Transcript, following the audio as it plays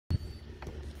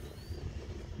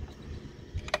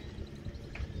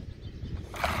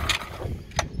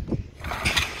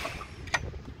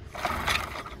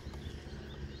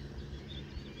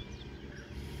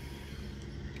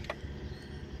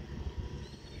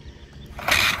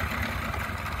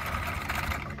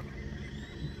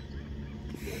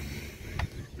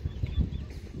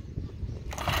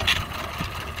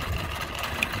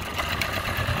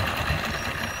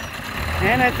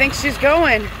And I think she's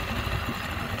going.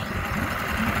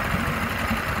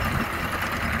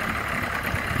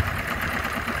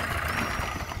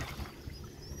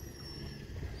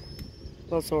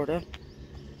 Well, sorta.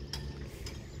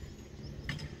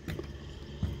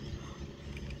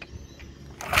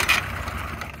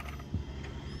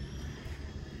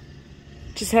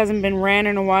 Just hasn't been ran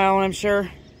in a while, I'm sure.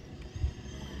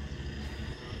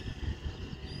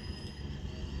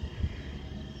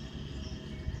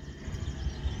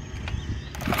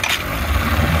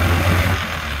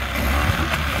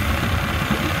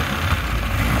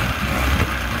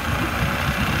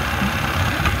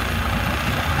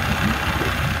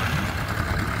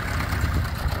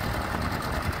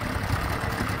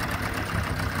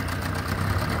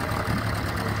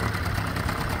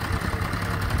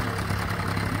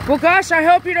 Well, gosh, I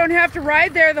hope you don't have to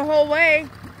ride there the whole way.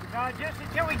 No, just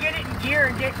until we get it in gear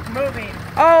and get moving.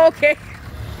 Oh, okay.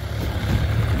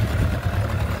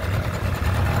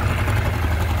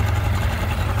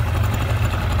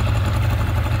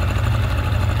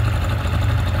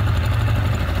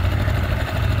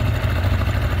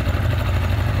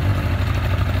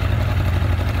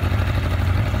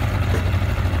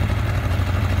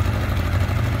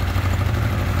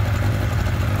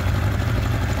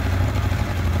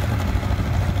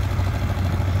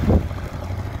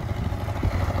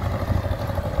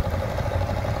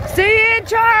 See you in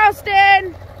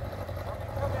Charleston!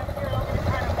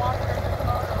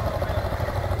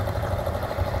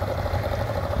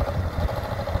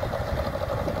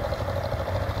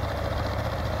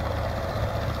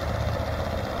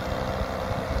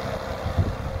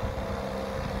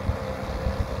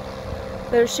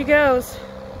 There she goes.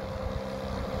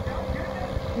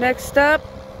 Next up,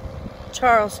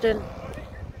 Charleston.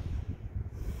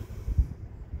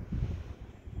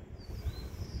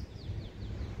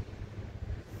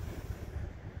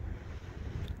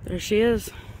 There she is.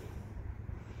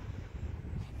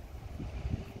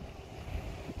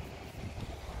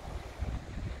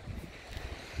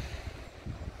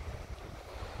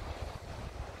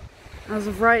 As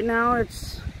of right now,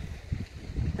 it's,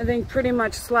 I think, pretty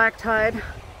much slack tide.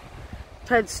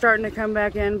 Tide's starting to come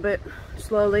back in, but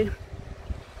slowly.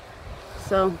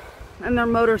 So, and they're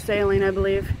motor sailing, I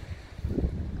believe.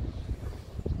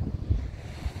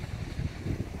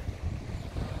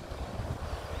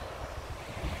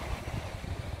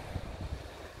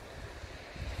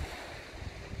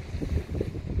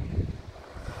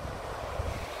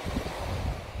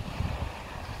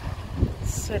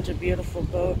 Such a beautiful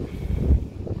boat.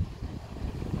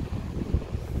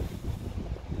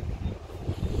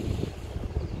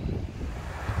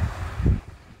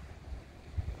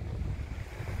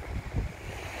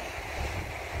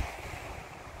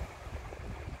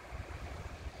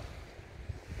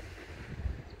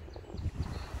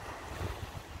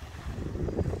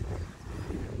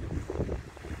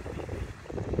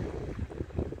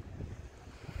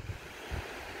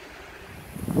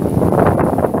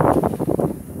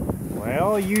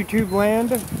 YouTube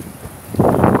land,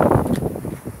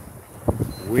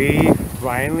 we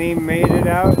finally made it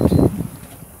out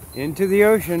into the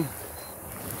ocean.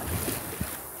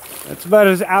 That's about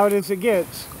as out as it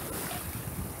gets.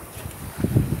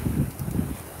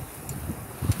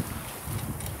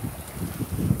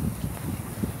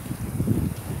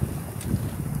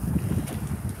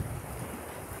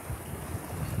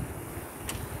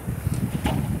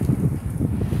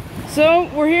 So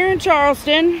we're here in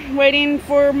Charleston waiting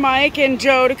for Mike and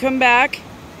Joe to come back,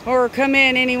 or come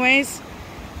in anyways.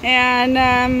 And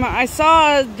I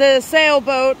saw the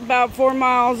sailboat about 4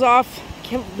 miles off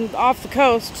the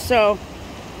coast. So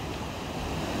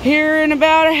here in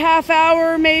about a half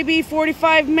hour, maybe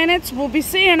 45 minutes, we'll be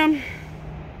seeing them.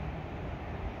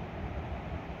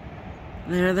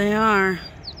 There they are.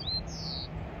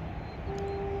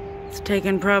 It's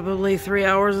taken probably 3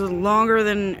 hours longer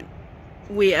than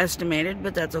we estimated,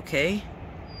 but that's okay.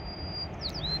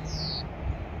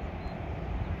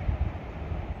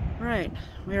 Right,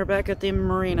 we are back at the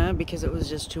marina because it was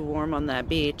just too warm on that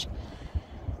beach.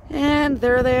 And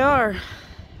there they are.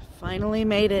 Finally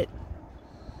made it.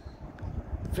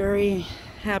 Very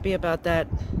happy about that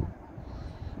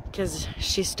because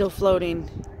she's still floating,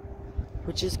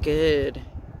 which is good.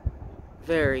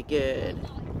 Very good.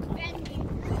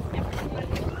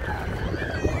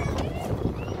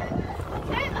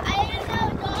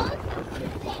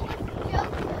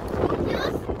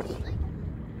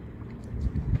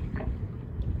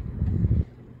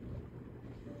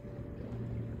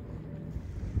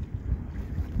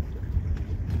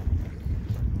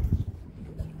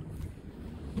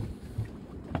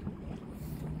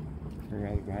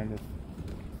 Right behind us.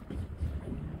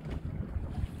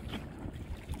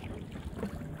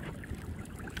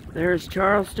 There's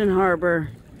Charleston Harbor.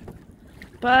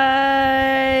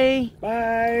 Bye.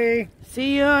 Bye.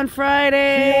 See you on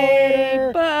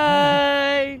Friday.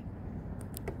 Bye.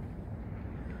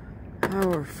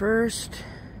 Our first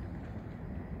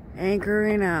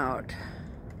anchoring out.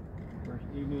 First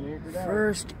evening anchored out.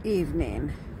 First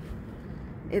evening.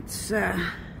 It's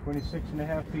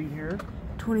 26.5 feet here.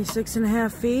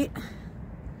 26.5 feet.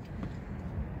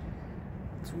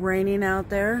 It's raining out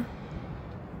there.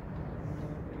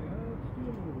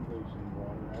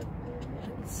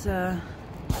 It's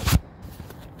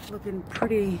looking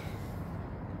pretty,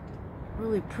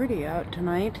 really pretty out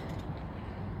tonight.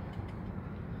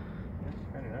 It's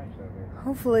kind of nice out here.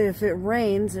 Hopefully if it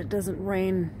rains, it doesn't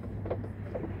rain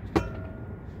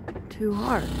too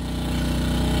hard.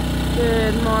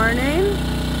 Good morning.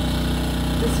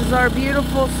 This is our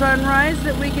beautiful sunrise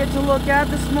that we get to look at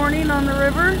this morning on the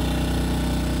river.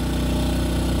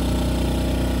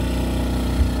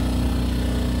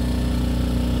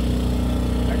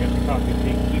 I got the coffee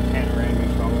thing, keep panoramic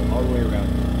all the way around.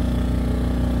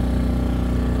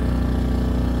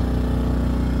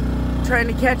 Trying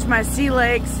to catch my sea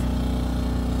legs.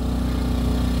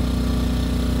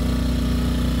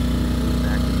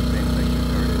 Back to the same place you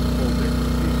started. Hold there for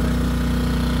a few seconds.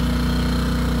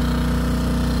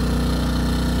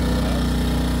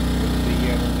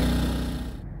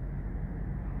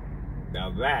 Now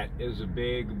that is a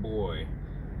big boy.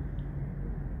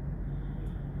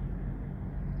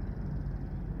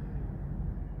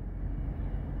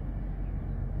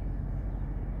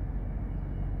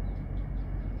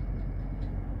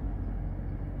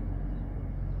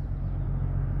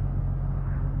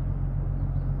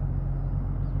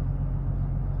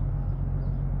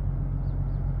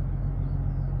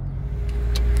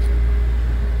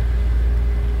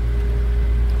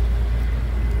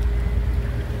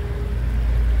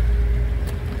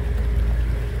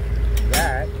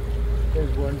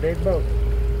 Is one big boat.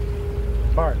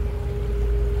 Bark.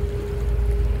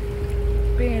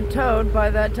 Being towed by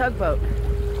that tugboat.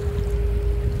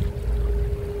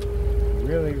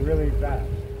 Really, really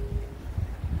fast.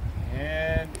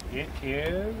 And it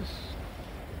is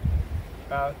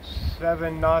about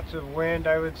 7 knots of wind,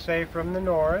 I would say, from the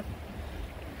north.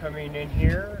 Coming in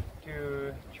here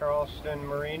to Charleston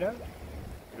Marina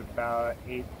at about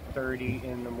 8:30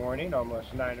 in the morning,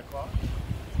 almost 9 o'clock.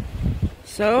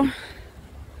 So,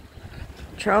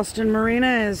 Charleston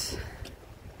Marina is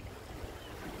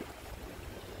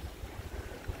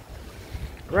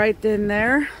right in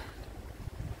there.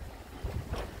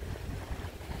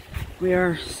 We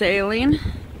are sailing.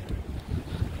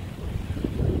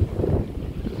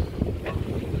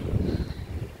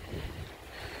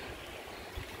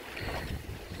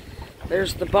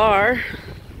 There's the bar.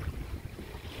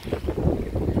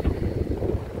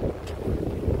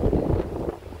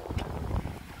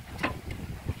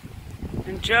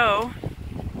 And Joe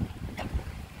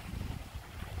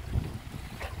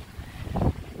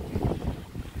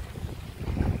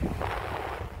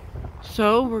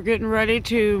So we're getting ready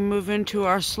to move into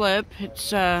our slip.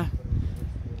 It's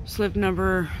slip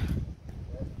number,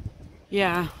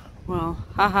 yeah, well,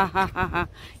 ha ha ha ha ha.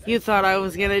 You thought I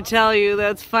was gonna tell you,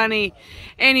 that's funny.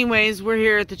 Anyways, we're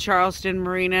here at the Charleston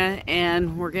Marina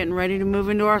and we're getting ready to move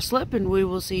into our slip, and we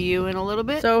will see you in a little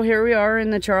bit. So here we are in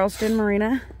the Charleston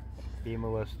Marina. Being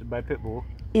molested by Pitbull.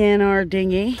 In our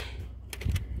dinghy,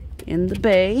 in the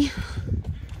bay,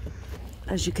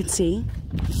 as you can see.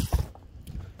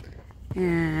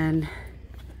 And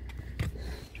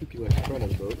Should be like the front of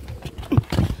the boat.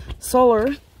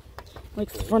 solar, like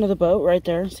the front of the boat right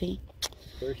there, see?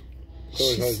 First,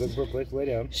 Solar's always looking for a place to lay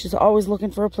down. She's always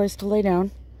looking for a place to lay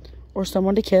down or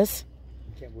someone to kiss.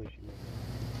 I can't believe she made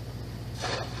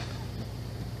it.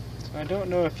 I don't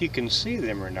know if you can see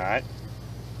them or not.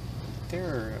 There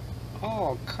are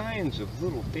all kinds of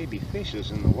little baby fishes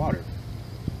in the water.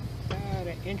 About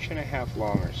 1.5 inches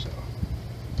long or so.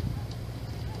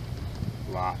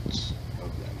 Lots of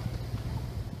them.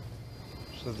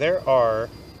 So there are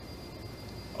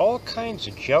all kinds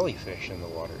of jellyfish in the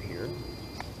water here.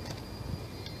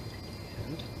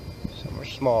 And some are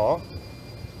small,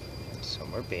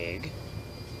 some are big.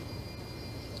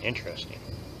 Interesting.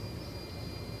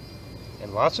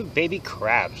 And lots of baby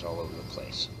crabs all over the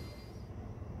place.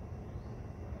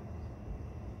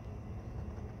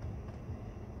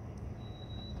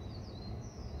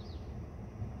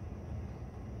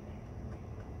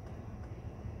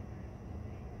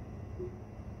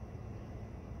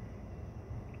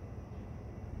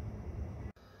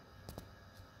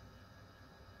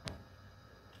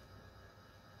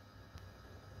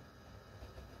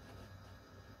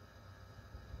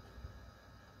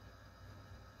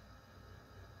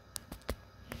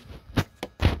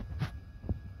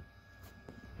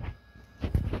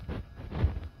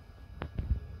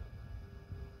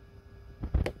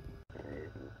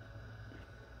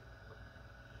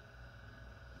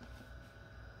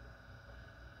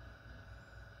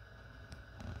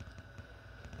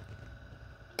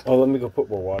 Oh, let me go put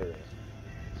more water in.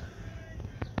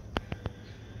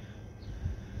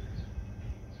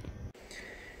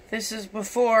 This is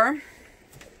before.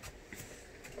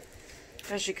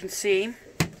 As you can see,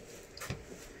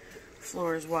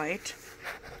 floor is white.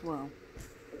 Well,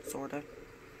 sorta.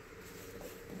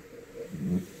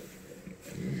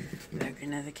 Back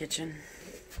into the kitchen.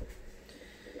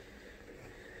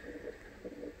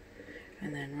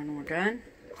 And then when we're done,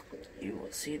 you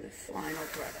will see the final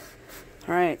product.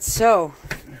 Alright, so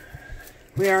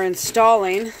we are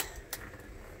installing.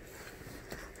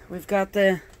 We've got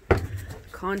the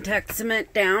contact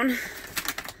cement down,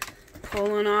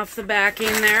 pulling off the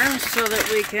backing there so that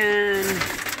we can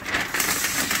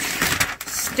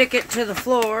stick it to the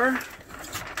floor.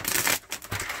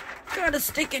 Gotta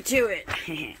stick it to it.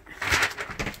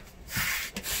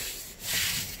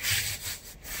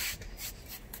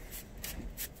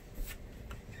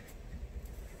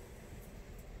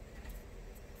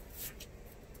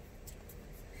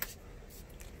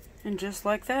 And just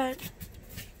like that,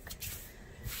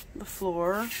 the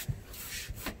floor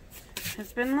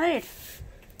has been laid.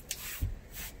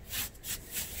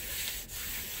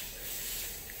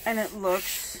 And it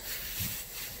looks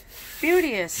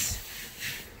beauteous.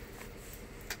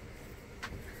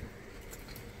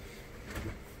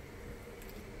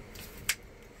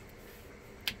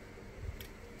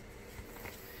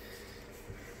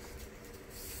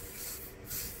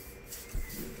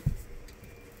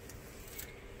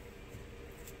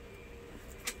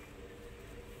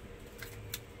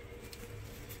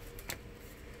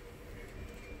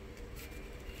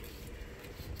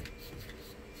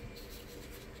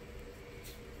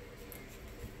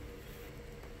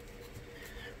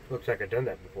 Looks like I've done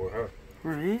that before, huh?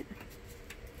 Right.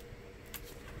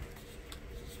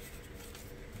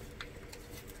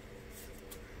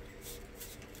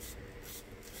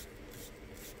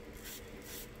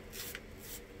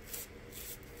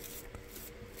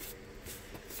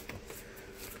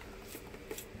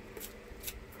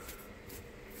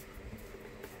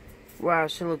 Wow,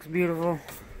 she looks beautiful.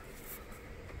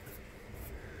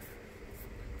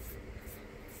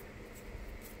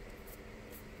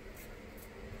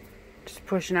 Just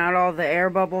pushing out all the air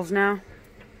bubbles now.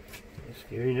 Just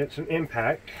giving it some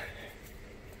impact.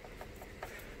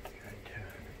 Try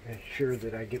to make sure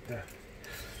that I get the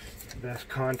best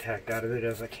contact out of it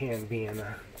as I can, being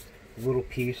a little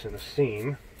piece in a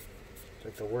seam. It's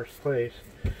like the worst place.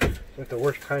 It's like the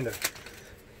worst kind of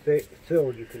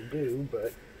fill you can do,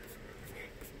 but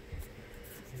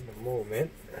in the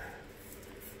moment,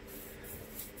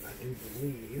 I do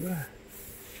believe that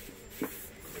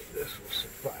this will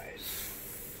suffice.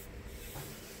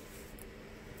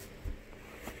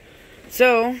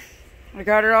 So, I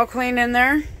got it all clean in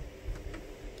there.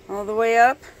 All the way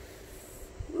up.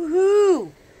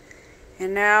 Woohoo!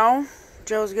 And now,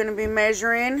 Joe's going to be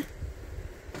measuring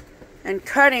and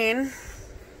cutting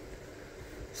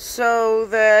so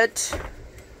that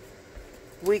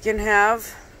we can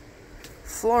have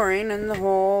flooring in the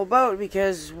whole boat,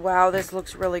 because wow, this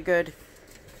looks really good.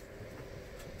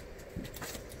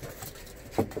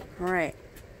 Alright,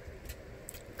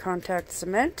 contact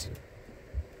cement.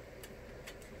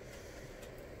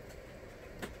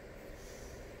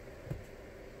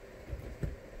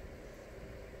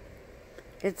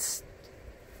 This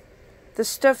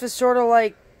stuff is sort of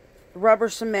like rubber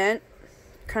cement,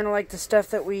 kind of like the stuff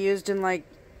that we used in like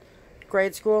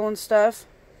grade school and stuff.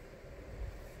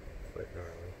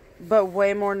 But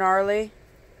way more gnarly.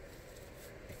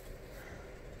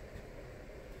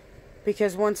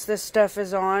 Because once this stuff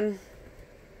is on,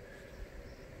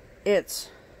 it's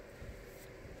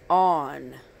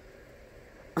on.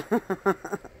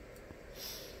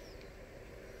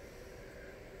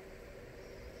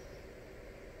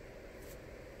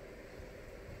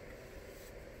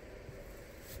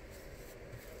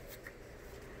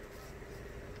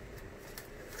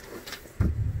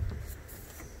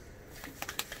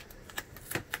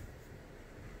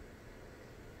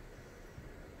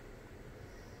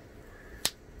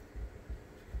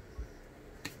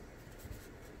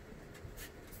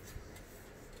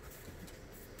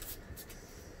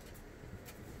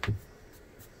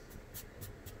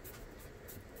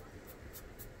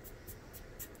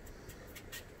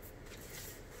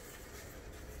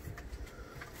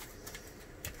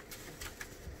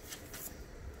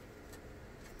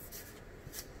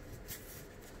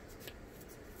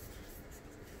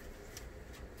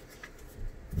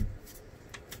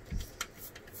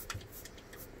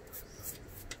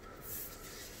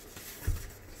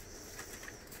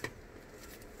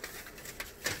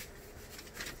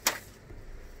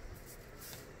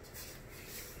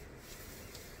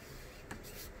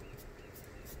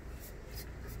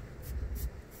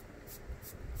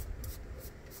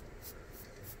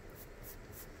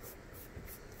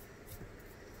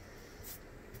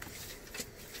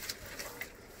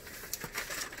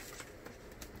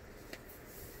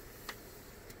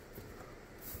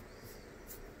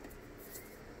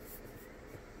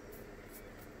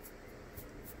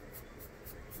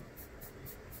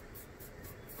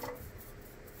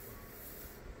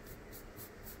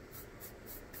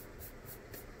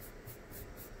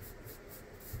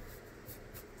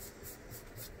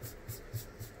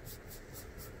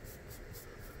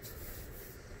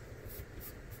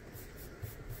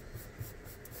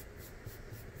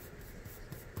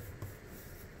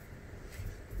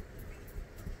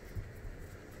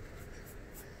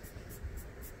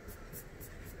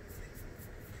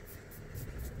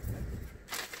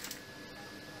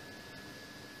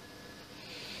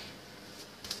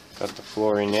 Got the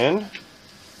flooring in.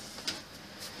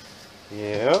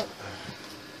 Yeah.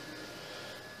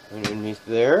 Underneath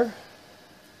there.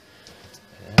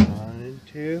 And on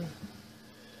into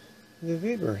the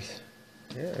V-berth.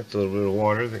 Yeah, it's a little bit of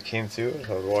water that came through as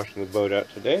I was washing the boat out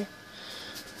today.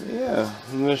 Yeah,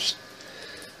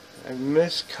 I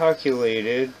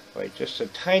miscalculated by just a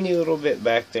tiny little bit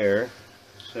back there.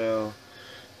 So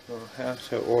we'll have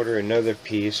to order another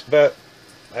piece, but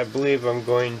I believe I'm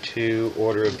going to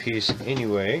order a piece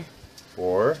anyway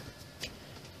for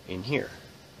in here.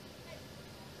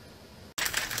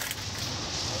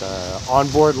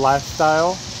 Onboard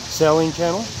Lifestyle Sailing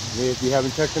channel. If you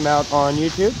haven't checked them out on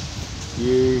YouTube,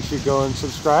 you should go and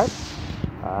subscribe.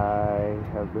 I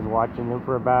have been watching them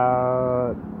for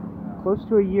about close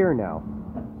to a year now,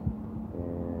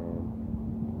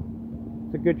 and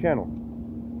it's a good channel.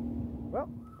 Well,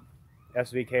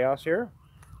 SV Chaos here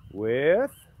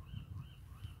with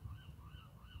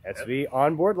SV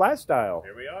Onboard Lifestyle.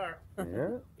 Here we are.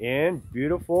 Yeah, in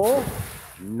beautiful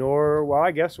well, I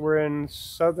guess we're in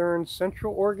southern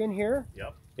central Oregon here.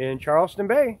 Yep. In Charleston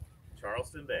Bay.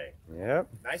 Charleston Bay. Yep.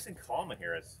 Nice and calm in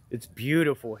here. It's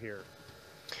beautiful here.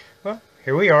 Well,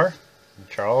 here we are in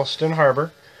Charleston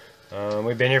Harbor.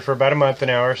 We've been here for about a month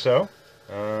now or so.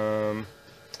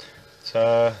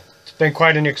 It's been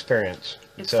quite an experience.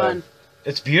 It's fun.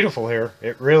 It's beautiful here.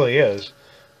 It really is.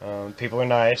 People are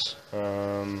nice.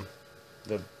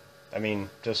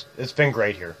 It's been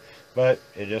great here. But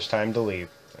it's just time to leave.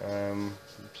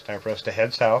 It's time for us to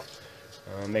head south,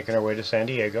 making our way to San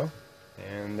Diego,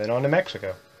 and then on to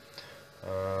Mexico.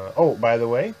 Oh, by the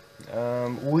way,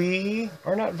 we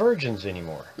are not virgins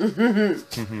anymore.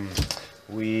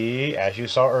 We, as you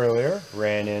saw earlier,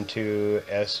 ran into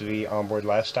SV Onboard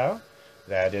Lifestyle.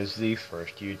 That is the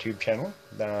first YouTube channel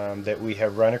that we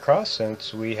have run across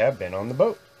since we have been on the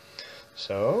boat.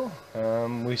 So,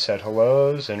 we said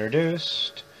hellos,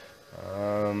 introduced,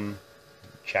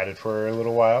 chatted for a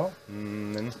little while,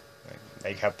 and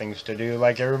they have things to do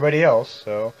like everybody else,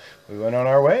 so we went on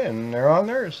our way, and they're on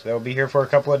theirs. They'll be here for a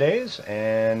couple of days,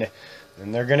 and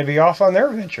then they're going to be off on their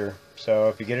venture. So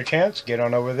if you get a chance, get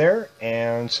on over there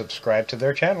and subscribe to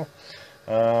their channel.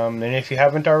 And if you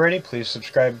haven't already, please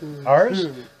subscribe ours.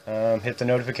 Hit the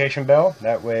notification bell.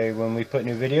 That way when we put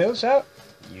new videos out,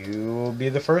 you will be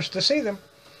the first to see them.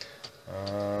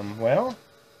 Well,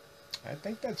 I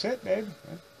think that's it, babe.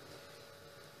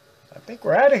 I think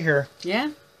we're out of here.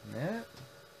 Yeah? Yeah.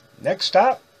 Next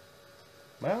stop,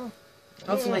 well,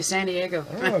 Hopefully San Diego.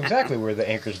 I don't know exactly where the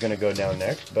anchor's going to go down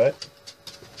next, but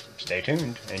stay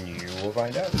tuned and you will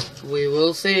find out. We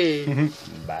will see.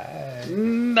 Bye.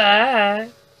 Bye.